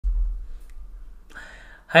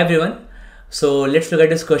Hi everyone. So let's look at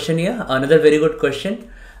this question here. Another very good question,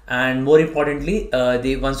 and more importantly,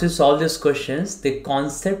 once we solve these questions, the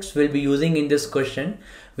concepts we'll be using in this question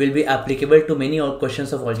will be applicable to many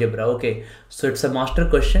questions of algebra. Okay, so it's a master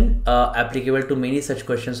question applicable to many such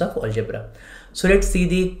questions of algebra. So let's see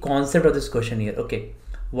the concept of this question here. Okay,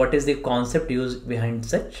 what is the concept used behind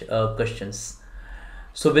such questions?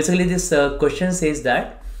 So basically, this question says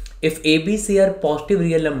that if A, B, C are positive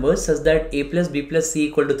real numbers such that A plus B plus C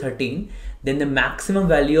equal to 13, then the maximum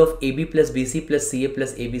value of AB plus BC plus CA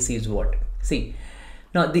plus ABC is what? See,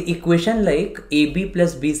 now the equation like AB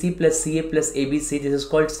plus BC plus CA plus ABC, this is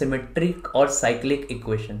called symmetric or cyclic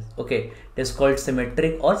equation. Okay, it is called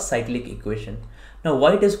symmetric or cyclic equation. Now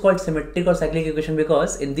why it is called symmetric or cyclic equation?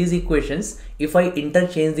 Because in these equations, if I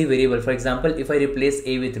interchange the variable, for example, if I replace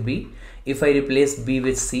A with B, if I replace B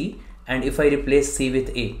with C, and if I replace C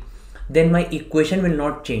with A, then my equation will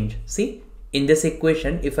not change. See, in this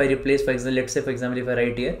equation, if I replace, for example, let's say, for example, if I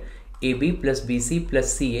write here AB plus BC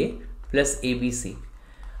plus CA plus ABC.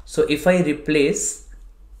 So if I replace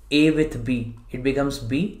A with B, it becomes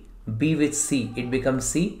B, B with C, it becomes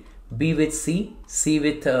C, B with C, C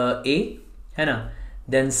with A,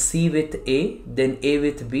 then C with A, then A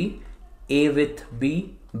with B, A with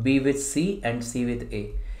B, B with C, and C with A.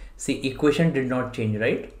 See, equation did not change,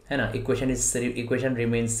 right? Equation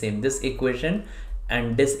remains same. This equation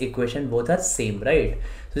and this equation both are same, right?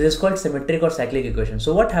 So this is called symmetric or cyclic equation.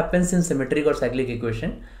 So what happens in symmetric or cyclic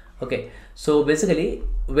equation? Okay, so basically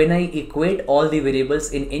when I equate all the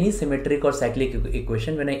variables in any symmetric or cyclic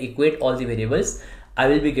equation, when I equate all the variables, I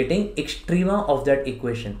will be getting extrema of that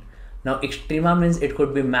equation. Now extrema means it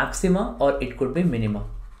could be maxima or it could be minima.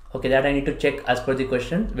 Okay, that I need to check as per the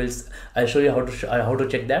question. I'll show you how to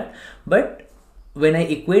check that. But when I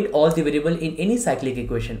equate all the variable in any cyclic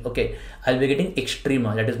equation, okay, I'll be getting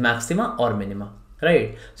extrema, that is maxima or minima,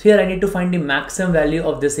 right? So here I need to find the maximum value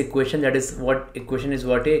of this equation. That is what equation is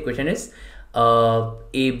what? Equation is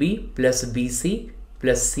AB plus BC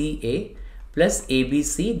plus CA plus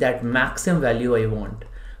ABC, that maximum value I want.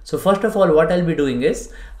 So first of all, what I'll be doing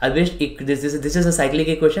is, this is a cyclic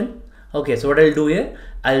equation. Okay, so what I'll do here,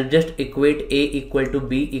 I'll just equate A equal to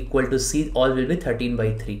B equal to C, all will be 13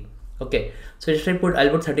 by 3. Okay, so just I'll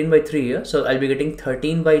put 13 by 3 here. So I'll be getting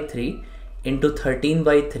 13 by 3 into 13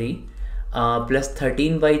 by 3 plus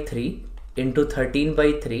 13 by 3 into 13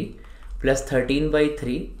 by 3 plus 13 by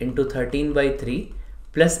 3 into 13 by 3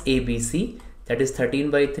 plus ABC, that is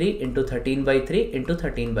 13 by 3 into 13 by 3 into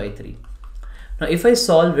 13 by 3. Now if I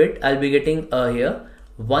solve it, I'll be getting here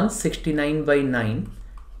 169 by 9,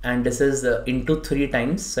 and this is into 3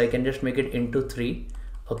 times, so I can just make it into 3.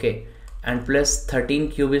 Okay, and plus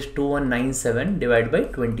 13 cube is 2197 divided by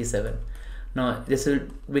 27. Now this will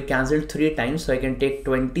be cancelled 3 times, so I can take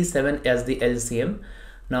 27 as the LCM.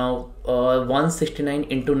 Now 169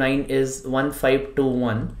 into 9 is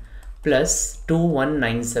 1521 plus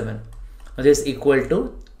 2197. Now this is equal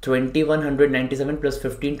to 2197 plus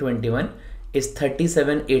 1521 is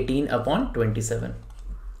 3718 upon 27.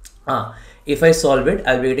 If I solve it,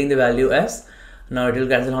 I'll be getting the value as, now it will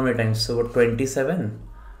cancel how many times? So 27,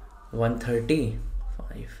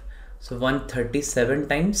 135. So 137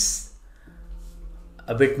 times,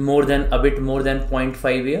 a bit more than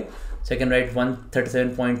 0.5 here. So I can write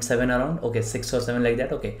 137.7 around. Okay, 6 or 7 like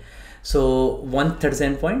that. Okay, so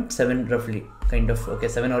 137.7 roughly, kind of. Okay,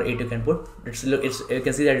 7 or 8 you can put. You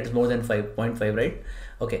can see that it's more than 5.5, right?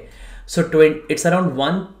 Okay, so it's around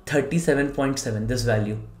 137.7, this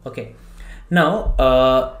value. Okay, now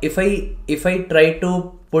if I try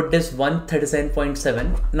to put this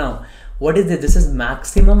 137.7, now what is this? This is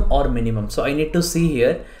maximum or minimum. So I need to see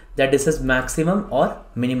here that this is maximum or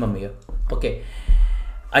minimum here. Okay,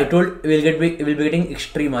 I told we'll be getting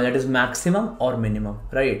extrema, that is maximum or minimum,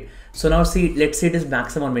 right? So now see, let's say it is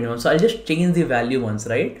maximum or minimum. So I'll just change the value once,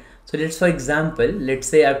 right? So let's, for example, let's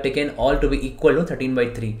say I've taken all to be equal to 13 by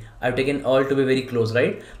 3. I've taken all to be very close,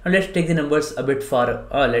 right? Now let's take the numbers a bit far.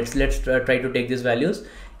 Let's try to take these values.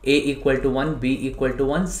 A equal to 1, B equal to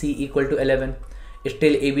 1, C equal to 11.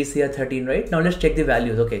 Still ABC are 13, right? Now let's check the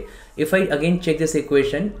values. Okay, if I again check this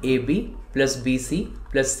equation, AB plus BC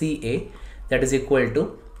plus CA, that is equal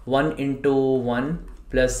to 1 into 1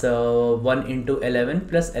 plus 1 into 11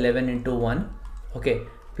 plus 11 into 1. Okay,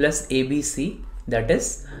 plus ABC, that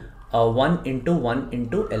is 1 into 1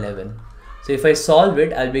 into 11. So if I solve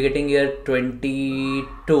it, I'll be getting here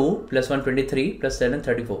 22 plus 1, 23 plus 7,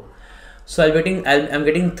 34. So I'm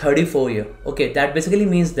getting 34 here. Okay, that basically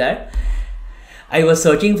means that I was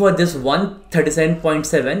searching for this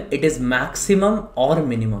 137.7. It is maximum or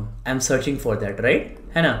minimum. I'm searching for that, right?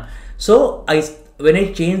 So when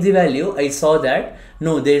I changed the value, I saw that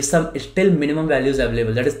No, there is some still minimum values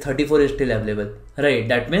available. That is 34 is still available, right?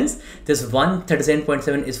 That means this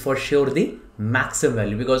 137.7 is for sure the maximum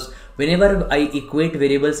value, because whenever I equate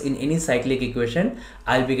variables in any cyclic equation,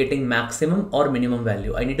 I'll be getting maximum or minimum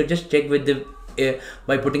value. I need to just check with the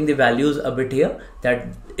by putting the values a bit here, that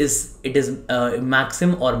is it is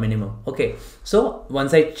maximum or minimum. Okay, so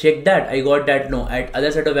once I check that, I got that no, at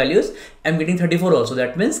other set of values I'm getting 34 also.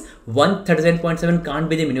 That means 137.7 can't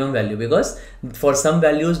be the minimum value, because for some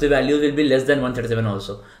values the value will be less than 137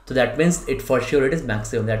 also. So that means it for sure it is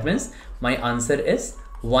maximum. That means my answer is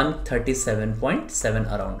 137.7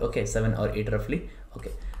 around. Okay, 7 or 8 roughly.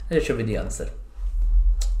 Okay, that should be the answer.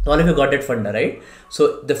 All of you got that funda, right?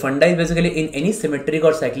 So the funda is basically in any symmetric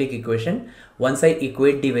or cyclic equation, once I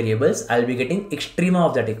equate the variables, I'll be getting extrema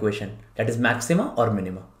of that equation, that is maxima or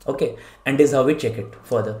minima. Okay, and this is how we check it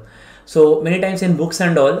further. So many times in books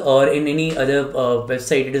and all, or in any other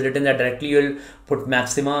website, it is written that directly you'll put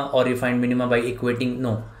maxima or you find minima by equating.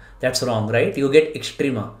 No, that's wrong, right? You get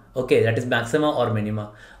extrema. Okay, that is maxima or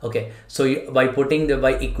minima. Okay, so by equating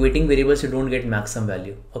variables, you don't get maximum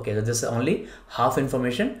value. Okay, so this is only half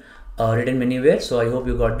information written anywhere. So I hope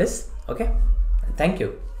you got this. Okay, thank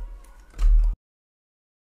you.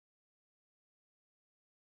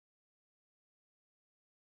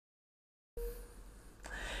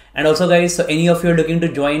 And also guys, so any of you are looking to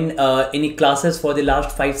join any classes for the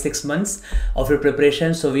last 5-6 months of your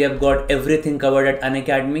preparation, so we have got everything covered at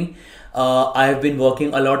Unacademy. I have been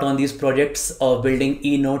working a lot on these projects of building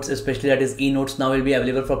e-notes, especially that is e-notes now will be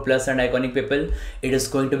available for plus and iconic people. It is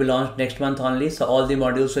going to be launched next month only. So all the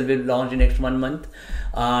modules will be launched in next 1 month,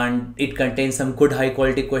 and it contains some good high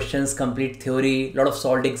quality questions, complete theory, lot of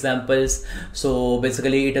solved examples. So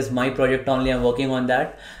basically it is my project only. I'm working on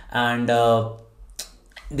that, and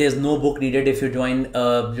there's no book needed if you join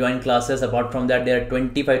classes. Apart from that, there are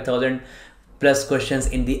 25,000 plus questions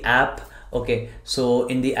in the app. Okay, so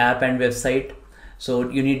in the app and website, so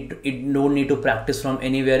you don't need to practice from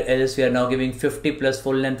anywhere else. We are now giving 50 plus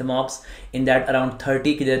full length mocks. In that, around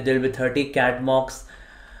 30, there will be 30 CAT mocks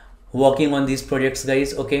working on these projects,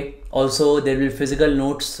 guys. Okay, also there will be physical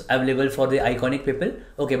notes available for the iconic people.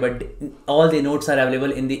 Okay, but all the notes are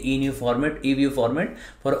available in the eView format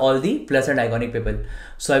for all the plus and iconic people.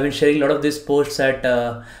 So I've been sharing a lot of these posts at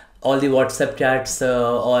all the WhatsApp chats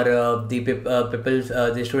or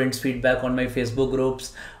the students feedback on my Facebook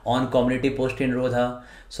groups, on community post in Rodha.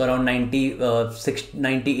 So around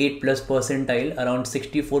 98 plus percentile, around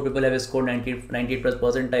 64 people have scored 98 plus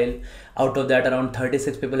percentile. Out of that, around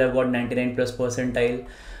 36 people have got 99 plus percentile.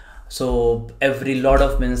 So every lot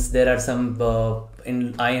of means there are some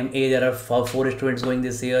in IMA there are 4 students going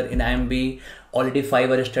this year. In IMB already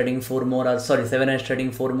 5 are studying, 7 are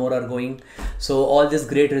studying, 4 more are going. So all these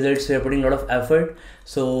great results, we are putting a lot of effort.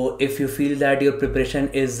 So if you feel that your preparation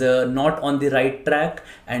is not on the right track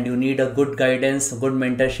and you need a good guidance, good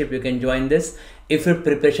mentorship, you can join this. If your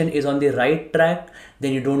preparation is on the right track,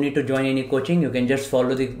 then you don't need to join any coaching. You can just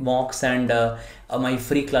follow the mocks and my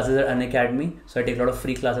free classes at Unacademy. So I take a lot of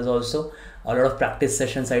free classes also. A lot of practice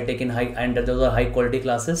sessions I take in and those are high quality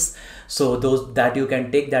classes. So those that you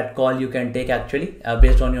can take, that call you can take actually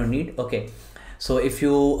based on your need. Okay. So if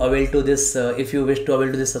you avail to this, if you wish to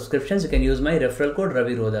avail to this subscriptions, you can use my referral code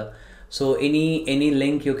Ravi Rodha. So any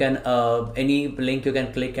link you can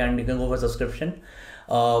click and you can go for subscription.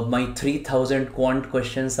 My 3000 quant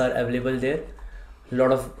questions are available there. A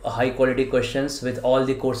lot of high quality questions with all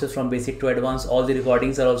the courses from basic to advanced. All the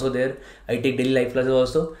recordings are also there. I take daily life classes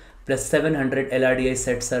also. Plus 700 LRDI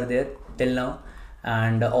sets are there till now,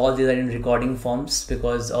 and all these are in recording forms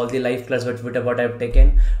because all the live classes what I've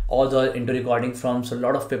taken, all those are into recording forms. So a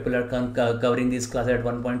lot of people are covering these classes at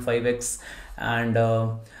 1.5x, and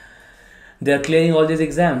they are clearing all these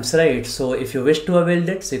exams, right? So if you wish to avail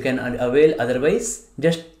that, so you can avail. Otherwise,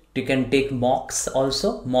 just you can take mocks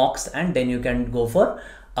and then you can go for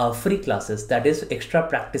free classes, that is extra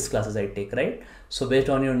practice classes I take, right? So based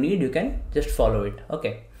on your need, you can just follow it.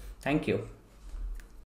 Okay, thank you.